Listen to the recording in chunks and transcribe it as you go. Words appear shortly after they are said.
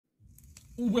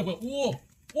오 뭐야 뭐야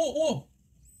오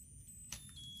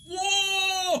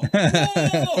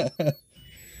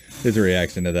His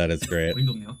reaction to that is great.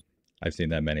 어림도 없네요. I've seen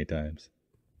that many times.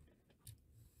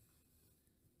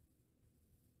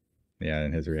 Yeah,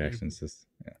 and his reactions just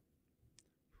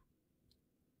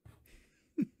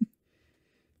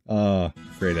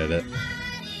great at it.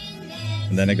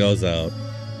 And then it goes out.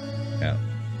 Yeah.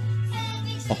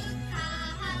 Oh.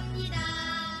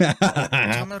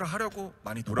 참여를 하려고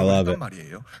많이 돌아왔단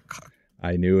말이에요.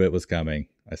 I knew it was coming.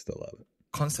 I still love it.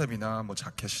 컨셉이나 뭐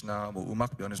자켓이나 뭐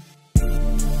음악 면에서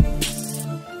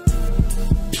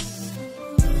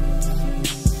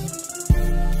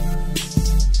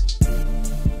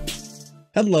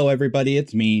Hello everybody,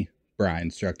 it's me, Brian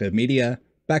Structive Media,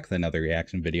 back with another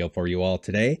reaction video for you all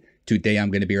today. Today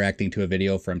I'm going to be reacting to a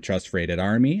video from Trusfrated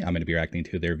Army. I'm going to be reacting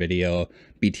to their video,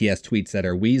 BTS Tweets that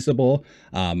are Wheezeable.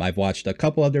 I've watched a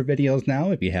couple other videos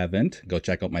now. If you haven't, go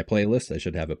check out my playlist. I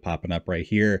should have it popping up right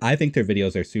here. I think their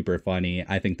videos are super funny.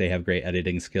 I think they have great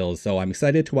editing skills. So I'm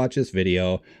excited to watch this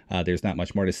video. There's not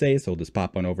much more to say, so we'll just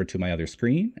pop on over to my other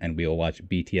screen and we will watch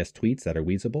BTS Tweets that are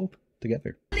Wheezeable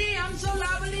together. I'm so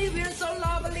lovely, we're so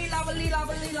lovely, lovely,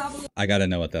 lovely, lovely. I gotta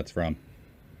know what that's from.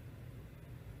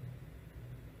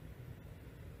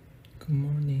 Good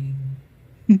morning.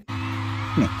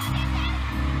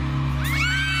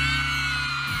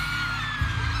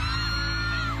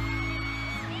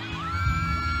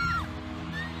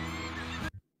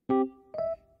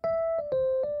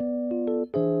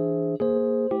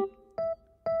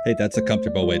 Hey, that's a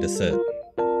comfortable way to sit.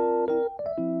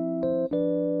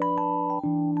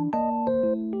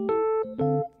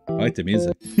 I like the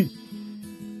music.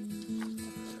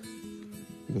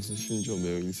 이것은 심지어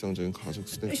매우 일상적인 가족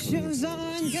스냅.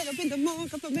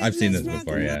 I've seen this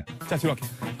before, yeah. 자 뒤로 갈게.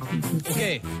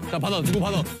 오케이. 자 받아 누구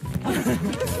받아.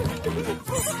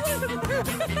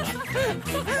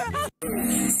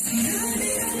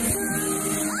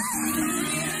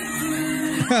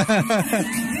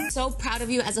 So proud of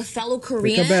you as a fellow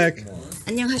Korean. Come back.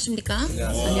 안녕하십니까?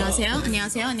 안녕하세요.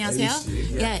 안녕하세요. 안녕하세요.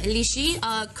 Yeah, Ellie 씨.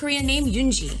 Korean name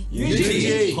Yoonji.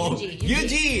 Yuji.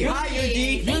 Yuji. Hi,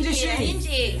 Yuji.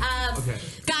 Yoonji.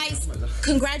 Guys,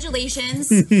 congratulations.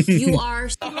 You are.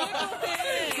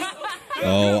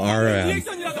 Oh, RM.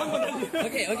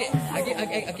 Okay.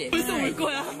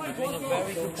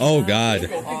 Oh, God.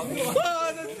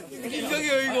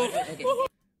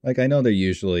 Like, I know they're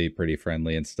usually pretty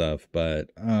friendly and stuff,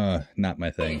 but, not my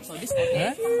thing. So this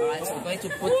okay. Alright, so we're going to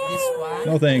put this one.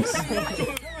 No thanks. It's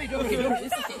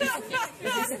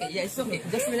okay. Yeah, it's okay.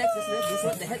 Just relax. This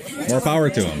one, the head. More power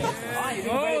to him.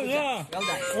 Oh, yeah.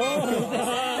 Well done.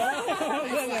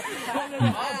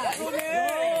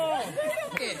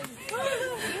 Okay.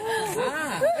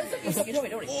 It's okay.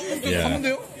 Don't worry.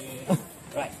 Yeah.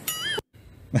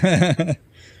 Right.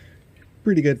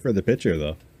 Pretty good for the picture,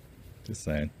 though. Just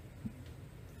saying.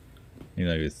 You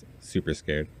know, he was super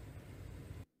scared.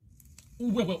 오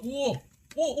뭐야 뭐야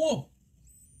오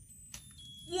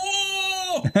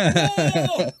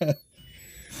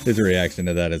His reaction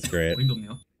to that is great. 어림도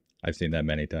없네요. I've seen that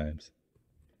many times.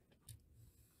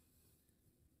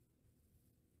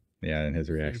 Yeah, and his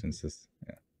reactions just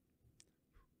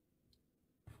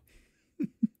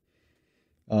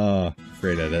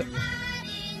great at it.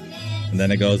 And then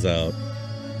it goes out.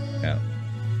 Yeah.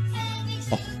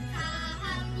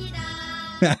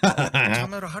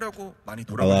 참여를 하려고 많이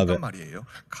돌아왔단 말이에요.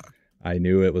 I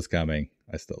knew it was coming.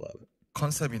 I still love it.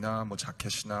 컨셉이나 뭐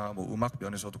자켓이나 뭐 음악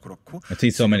면에서도 그렇고. I've seen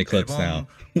so many clips now.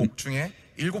 곡 중에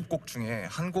 7곡 중에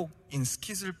한 곡인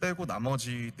스킷을 빼고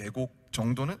나머지 4곡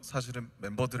정도는 사실은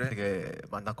멤버들의 되게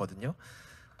많았거든요.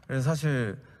 그래서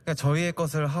사실 그냥 저희의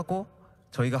것을 하고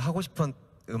저희가 하고 싶은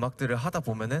음악들을 하다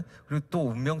보면은 그리고 또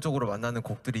운명적으로 만나는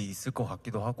곡들이 있을 것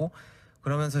같기도 하고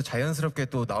그러면서 자연스럽게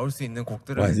또 나올 수 있는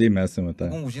곡들은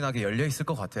무궁무진하게 열려 있을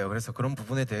것 같아요. 그래서 그런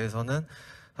부분에 대해서는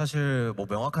사실 뭐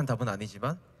명확한 답은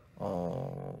아니지만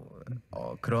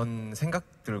그런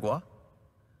생각들과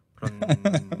그런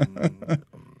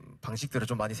방식들을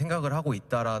좀 많이 생각을 하고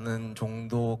있다라는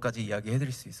정도까지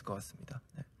이야기해드릴 수 있을 것 같습니다.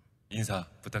 네. 인사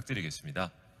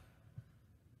부탁드리겠습니다.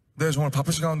 네, 정말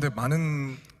바쁘신 가운데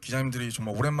많은 기자님들이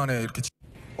정말 오랜만에 이렇게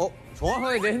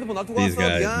정확하게 내 핸드폰 놔두고 These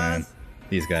guys, man.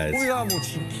 These guys. 호비가 뭐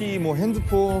지키, 뭐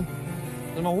핸드폰.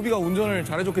 하지만 호비가 운전을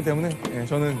잘해줬기 때문에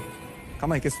저는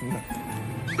가만히 있겠습니다.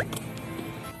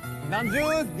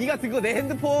 남준, 네가 든 거 내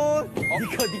핸드폰.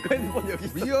 니꺼 핸드폰 여기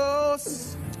있어.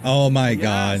 리어스. Oh my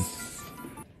God.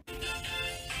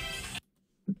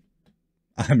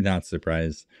 I'm not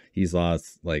surprised. He's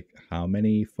lost like how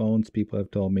many phones people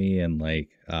have told me, and like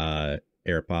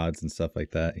AirPods and stuff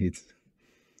like that. He's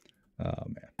oh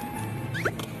man.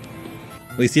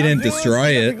 At least he didn't destroy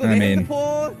it. I mean,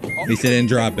 at least he didn't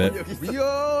drop it.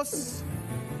 Yes.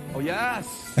 Oh yes.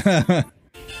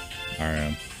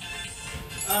 Alright.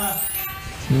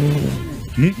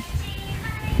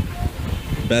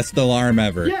 Best alarm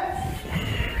ever.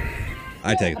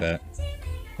 I take that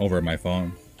over my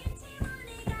phone.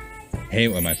 Hate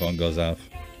when my phone goes off.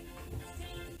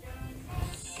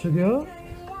 저기요?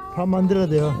 밥 만들어야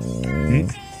돼요.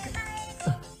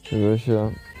 지금 몇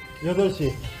시야?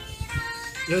 8시.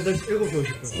 8시, 7시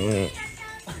오실 거예요.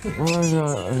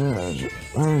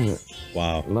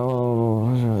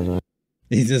 Wow.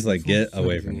 He's just like, get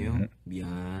away from me.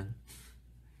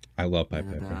 I love Pipe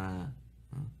Piper.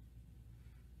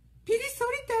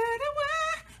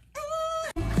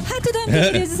 하트도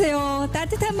함께 해주세요.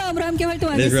 따뜻한 마음으로 함께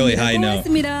활동하겠습니다. It is really high note.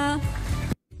 고맙습니다.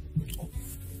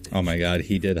 Oh my god,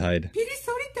 he did hide.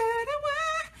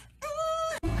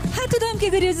 하트도 함께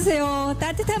그려주세요.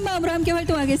 따뜻한 마음으로 함께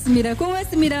활동하겠습니다.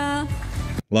 고맙습니다.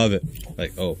 Love it.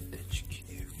 Like, oh.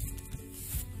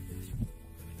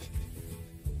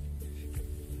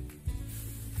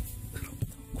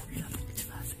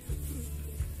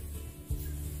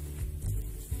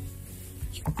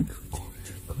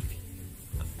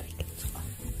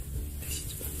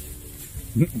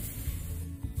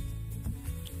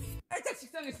 살짝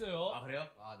식상했어요. 아 그래요?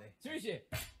 아 네. 지민 씨.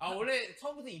 아 원래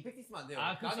처음부터 임팩트 있으면 안 돼요.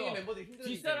 아, 그쵸. 나중에 멤버들이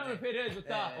힘들어지기 뒷사람을 때문에.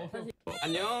 배려해줬다. 네.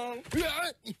 안녕.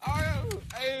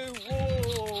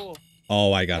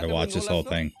 Oh, I gotta watch this whole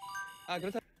thing. 아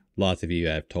그렇다. Lots of you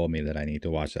have told me that I need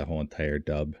to watch that whole entire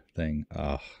dub thing.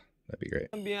 Oh, that'd be great.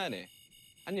 미안해.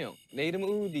 안녕. 내 이름은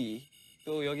우디.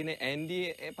 또 여기는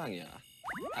앤디의 방이야.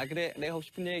 아 그래 내가 하고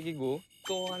싶은 얘기고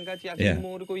또 한 가지 아직 Yeah.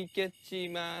 모르고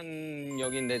있겠지만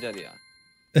여긴 내 자리야.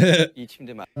 이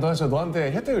침대 말. 나 진짜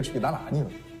너한테 혜택을 줄게. 난 아니야.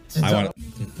 I want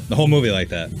the whole movie like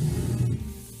that.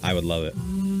 I would love it.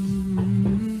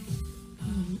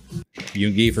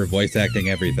 Yoongi for voice acting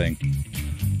everything.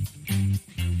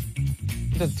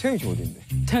 일단 태영이 씨 어디 있는데?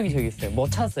 태양이 저기 있어요. 뭐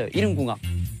찾았어요? 이름궁합.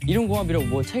 이름궁합이라고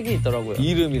뭐 책이 있더라고요.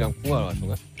 이름이랑 궁합을 맞춘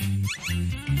거야?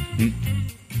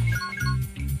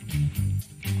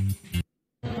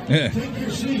 Take your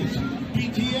seats.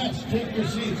 BTS, take your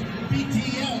seats.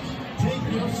 BTS, take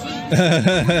your seats.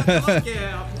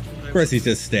 Of course, he's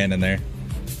just standing there.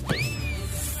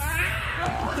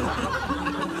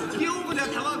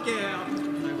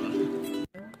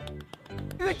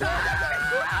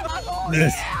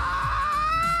 This.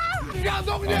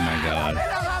 Oh my god.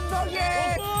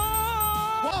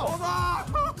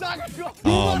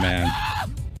 Oh man.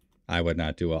 I would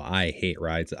not do well. I hate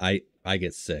rides. I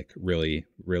get sick really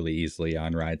easily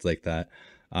on rides like that.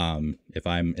 If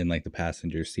I'm in like the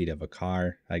passenger seat of a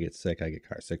car, I get sick. I get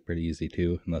car sick pretty easy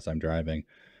too, unless I'm driving.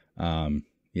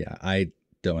 Yeah, I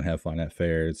don't have fun at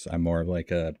fairs. I'm more of like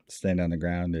a stand on the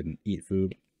ground and eat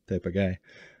food type of guy.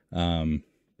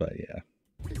 But yeah.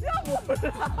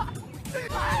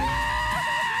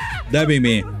 That'd be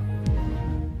me.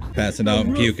 Passing out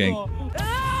and puking.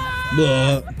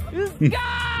 Blah.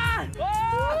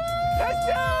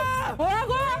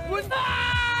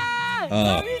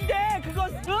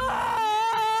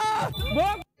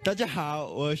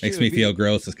 Makes me feel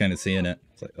gross just kind of seeing it.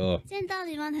 It's like, oh. 见到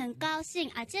你们很高兴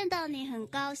啊！见到你很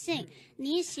高兴。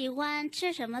你喜欢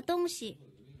吃什么东西？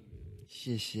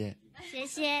谢谢。谢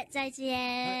谢，再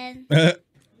见。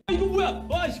 이거 뭐야?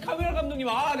 와, 카메라 감독님.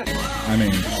 아, 나... I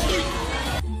mean.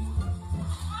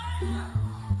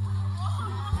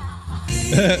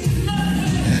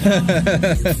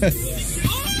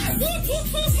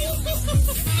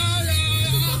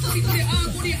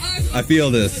 I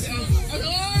feel this.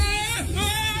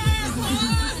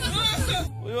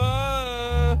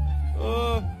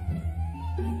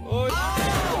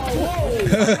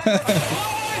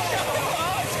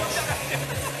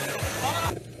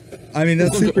 I mean,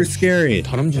 that's super scary.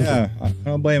 Yeah, I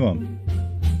don't blame him.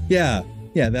 Yeah,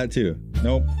 that too.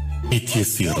 Nope.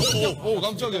 BTS 여러분. 오,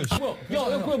 깜짝이야. 야,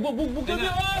 그거 못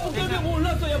견뎌, 뭐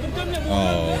올랐어. 야, 못 견뎌, 뭐.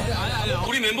 Oh.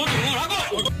 우리 멤버들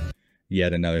응원하고.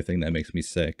 Yet another thing that makes me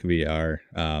sick. VR.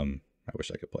 I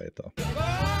wish I could play it though.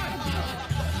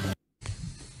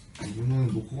 눈은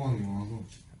놓고 가는 거라서.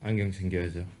 안경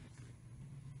챙겨야죠.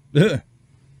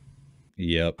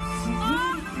 Yep.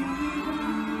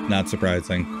 Not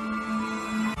surprising.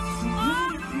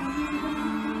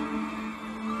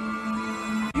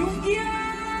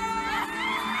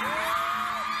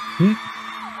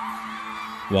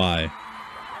 Why?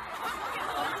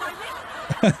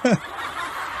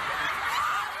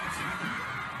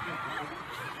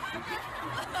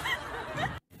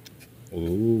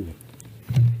 Ooh.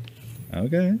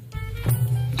 Okay.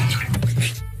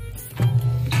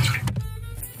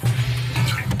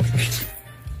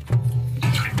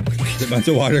 A bunch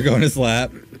of water going to his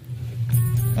lap.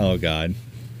 Oh god.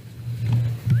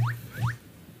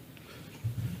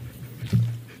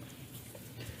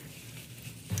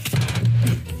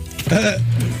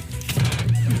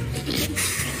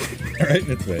 Right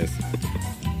in its face.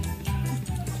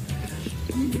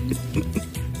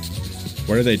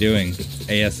 What are they doing?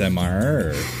 ASMR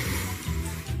or?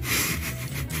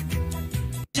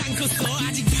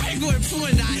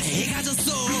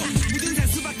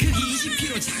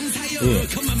 Ooh,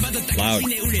 loud.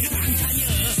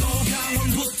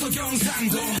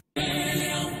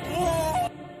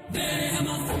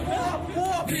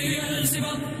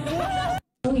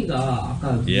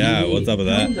 Yeah, what's up with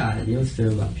that?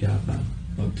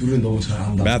 둘은 너무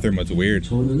잘한다. Bathroom was weird.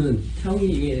 저는 형이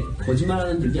이게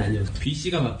거짓말하는 듯이 아니었어.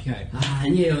 BC가 마피아예요.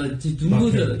 아니에요. 눈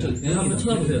보세요. 내가 한번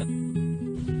쳐다보세요.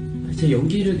 제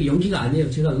연기가 아니에요.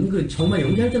 제가 은근 정말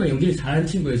연기할 때만 연기를 잘하는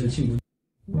친구예요, 저 친구.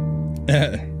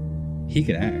 He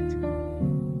can act.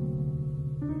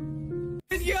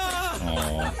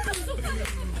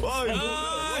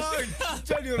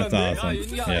 That's awesome.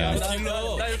 Yeah.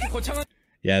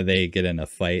 Yeah, they get in a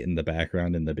fight in the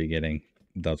background in the beginning.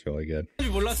 That's really good.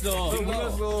 몰랐어.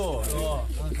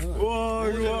 와,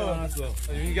 이거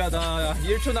윤기야, 나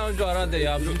 1초 나올 줄 알았는데,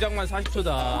 야, 문장만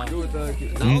 40초다.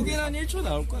 나오긴 한 1초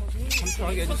나올 거야. 3초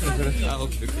하게 해주세요. 그래. 아,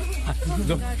 오케이.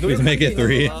 Please make it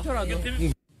 3.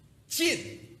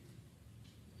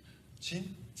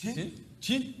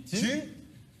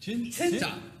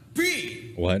 자,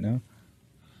 B. What now?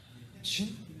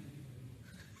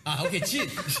 아, 오케이.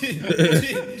 찐으로 가세요.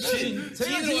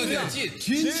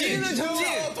 찐은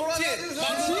저요. 돌아가주세요.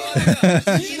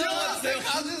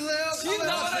 가주세요. 찐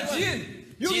나와라,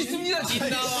 찐. 여기 있습니다. 찐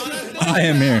나와라. I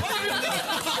am here.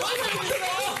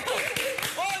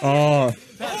 Oh.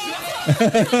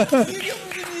 이게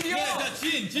무슨 일이야?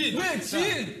 진. 왜 진?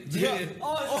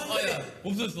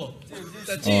 없었어.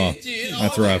 진.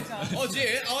 That's rough.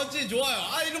 진 좋아요.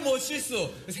 아, 이런 뭐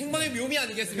실수. 생방의 묘미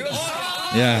아니겠습니까?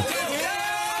 Yeah.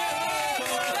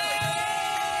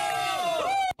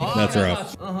 That's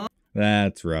rough.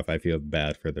 That's rough. I feel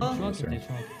bad for the producer.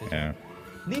 Yeah.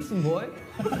 Listen, boy.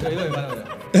 이거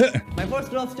말하자. My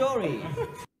first love story.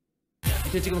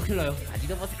 이제 지금 큰일 나요.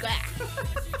 아직도 벗을 거야.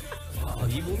 아,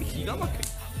 이 몸이 기가 막혀.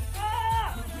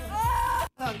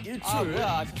 일출.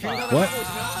 What?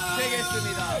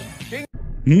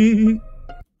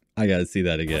 I gotta see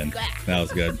that again. That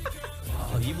was good.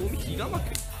 아, 이 몸이 기가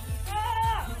막혀.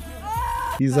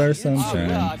 He's our sunshine.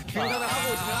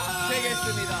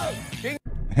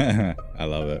 I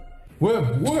love it. 왜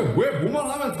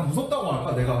뭐만 하면 다 무섭다고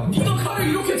할까 내가? 네가 칼을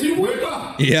이렇게 들고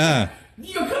있다. Yeah.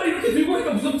 네가 칼을 이렇게 들고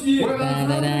있다 무섭지. 왜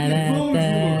사람들이 무서움을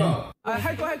주는 걸까?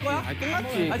 할 거야?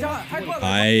 끝났지. 잠깐, 할 거야.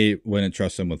 I wouldn't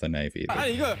trust him with a knife either.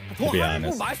 아니, 이거 To be 더 하고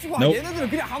honest. 마시고 Nope. 얘네들은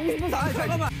그냥 하고 싶어서 하는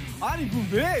잠깐만. 아니,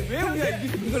 왜 우리가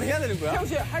이걸 해야 되는 거야? 태영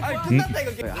씨, 할 거야? 끝났다,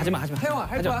 이거. 하지마. 태영아,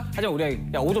 할 거야? 하지마, 우리가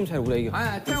야, 5점 차이 우리가 이겨.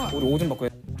 아니, 태영아. 우리 5점 받고 해.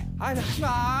 아니,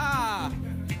 하지마.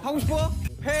 하고 싶어?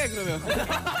 해, 그러면.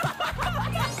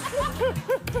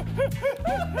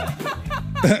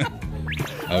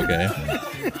 Okay.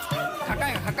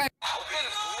 가까이.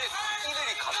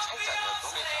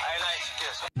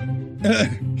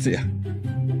 See ya.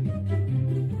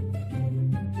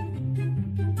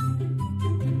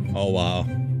 Oh wow.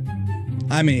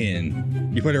 I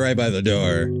mean, you put it right by the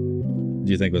door. What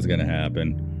do you think was gonna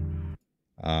happen?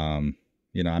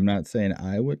 You know, I'm not saying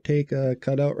I would take a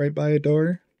cutout right by a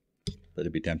door, but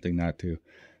it'd be tempting not to.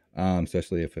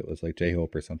 Especially if it was like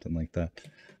J-Hope or something like that.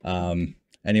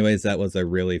 Anyways, that was a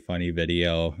really funny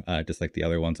video, just like the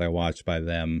other ones I watched by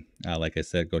them. Like I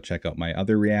said, go check out my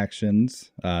other reactions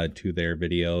to their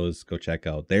videos. Go check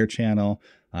out their channel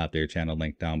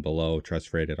linked down below,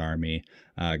 Trusfrated Army.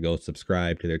 Go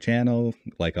subscribe to their channel,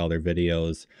 like all their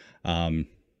videos.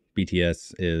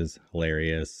 BTS is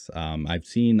hilarious. I've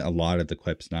seen a lot of the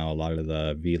clips now, a lot of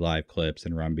the V-Live clips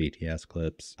and Run BTS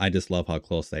clips. I just love how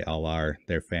close they all are.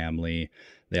 Their family,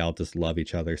 they all just love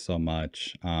each other so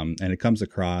much. And it comes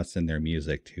across in their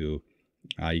music too.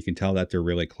 You can tell that they're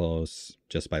really close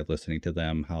just by listening to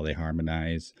them, how they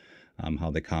harmonize,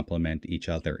 how they complement each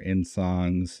other in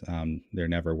songs. They're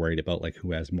never worried about like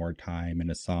who has more time in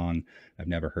a song. I've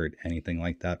never heard anything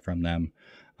like that from them.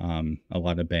 A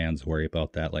lot of bands worry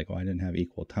about that, like, oh, I didn't have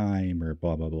equal time or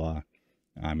blah, blah, blah.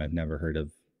 I've never heard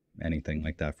of anything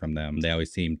like that from them. They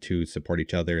always seem to support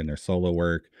each other in their solo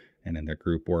work and in their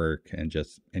group work and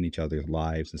just in each other's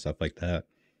lives and stuff like that.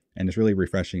 And it's really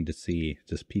refreshing to see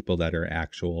just people that are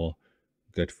actual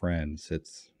good friends.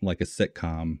 It's like a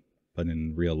sitcom, but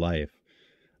in real life.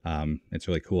 It's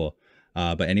really cool.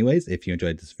 But anyways, if you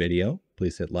enjoyed this video,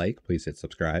 please hit like, please hit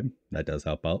subscribe. That does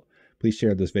help out. Please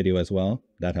share this video as well.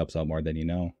 That helps out more than you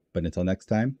know. But until next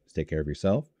time, take care of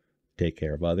yourself, take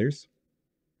care of others,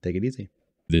 take it easy.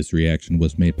 This reaction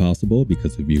was made possible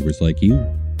because of viewers like you.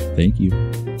 Thank you.